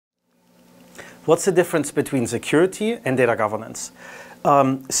What's the difference between security and data governance?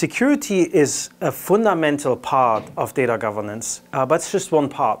 Security is a fundamental part of data governance, but it's just one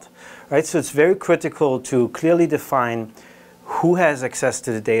part, right? So it's very critical to clearly define who has access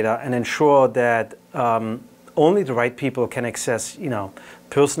to the data and ensure that only the right people can access,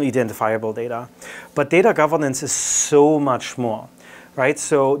 personally identifiable data. But data governance is so much more, right?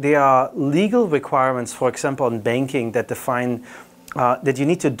 So there are legal requirements, for example, in banking that define that you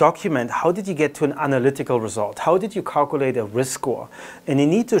need to document how did you get to an analytical result? How did you calculate a risk score? And you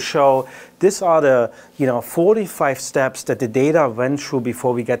need to show these are the 45 steps that the data went through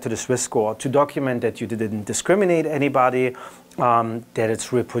before we get to this risk score to document that you didn't discriminate anybody, that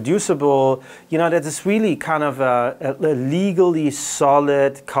it's reproducible, that it's really kind of a legally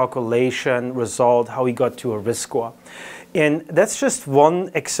solid calculation result how we got to a risk score. And that's just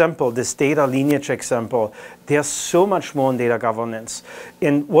one example, this data lineage example. There's so much more in data governance.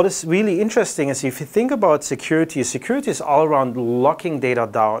 And what is really interesting is if you think about security, security is all around locking data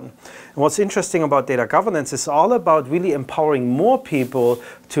down. And what's interesting about data governance is all about really empowering more people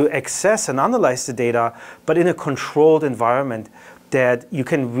to access and analyze the data, but in a controlled environment that you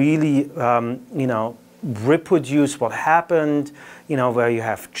can really, reproduce what happened, where you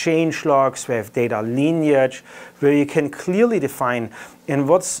have change logs, where you have data lineage, where you can clearly define. And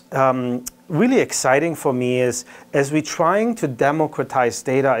what's really exciting for me is, as we're trying to democratize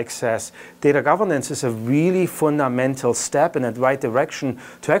data access, data governance is a really fundamental step in the right direction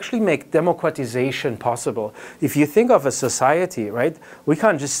to actually make democratization possible. If you think of a society, right, we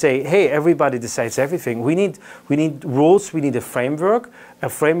can't just say, hey, everybody decides everything. We need rules, we need a framework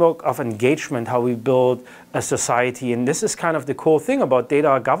of engagement, how we build a society. And this is kind of the cool thing about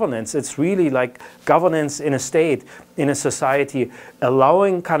data governance. It's really like governance in a state, in a society,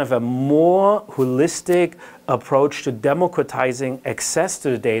 allowing kind of a more holistic approach to democratizing access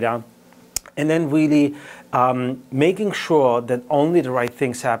to the data, and then really making sure that only the right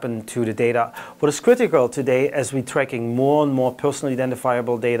things happen to the data. What is critical today as we're tracking more and more personally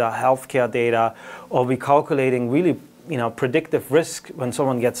identifiable data, healthcare data, or we're calculating really predictive risk when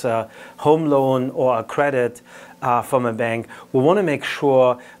someone gets a home loan or a credit from a bank, we want to make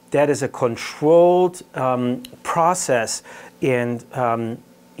sure that is a controlled process and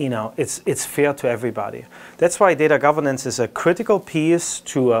it's fair to everybody. That's why data governance is a critical piece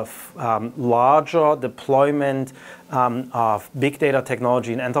to a larger deployment of big data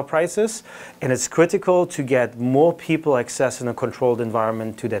technology in enterprises, and it's critical to get more people access in a controlled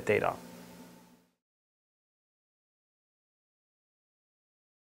environment to that data.